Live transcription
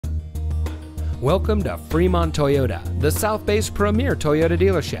Welcome to Fremont Toyota, the South Bay's premier Toyota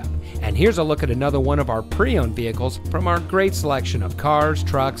dealership. And here's a look at another one of our pre-owned vehicles from our great selection of cars,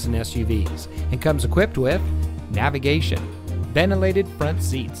 trucks, and SUVs. It comes equipped with navigation, ventilated front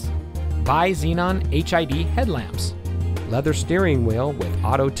seats, bi-xenon HID headlamps, leather steering wheel with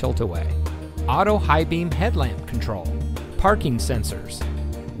auto tilt-away, auto high-beam headlamp control, parking sensors,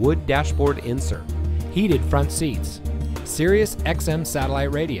 wood dashboard insert, heated front seats, Sirius XM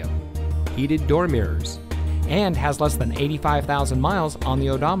satellite radio, heated door mirrors, and has less than 85,000 miles on the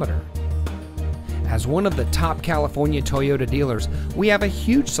odometer. As one of the top California Toyota dealers, we have a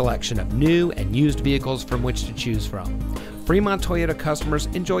huge selection of new and used vehicles from which to choose from. Fremont Toyota customers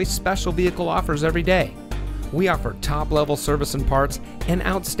enjoy special vehicle offers every day. We offer top-level service and parts and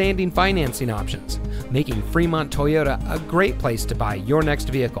outstanding financing options, making Fremont Toyota a great place to buy your next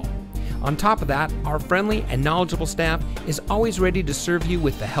vehicle. On top of that, our friendly and knowledgeable staff is always ready to serve you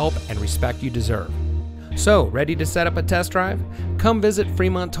with the help and respect you deserve. So, ready to set up a test drive? Come visit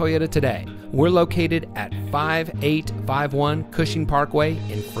Fremont Toyota today. We're located at 5851 Cushing Parkway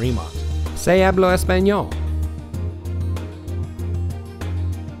in Fremont. Se hablo español.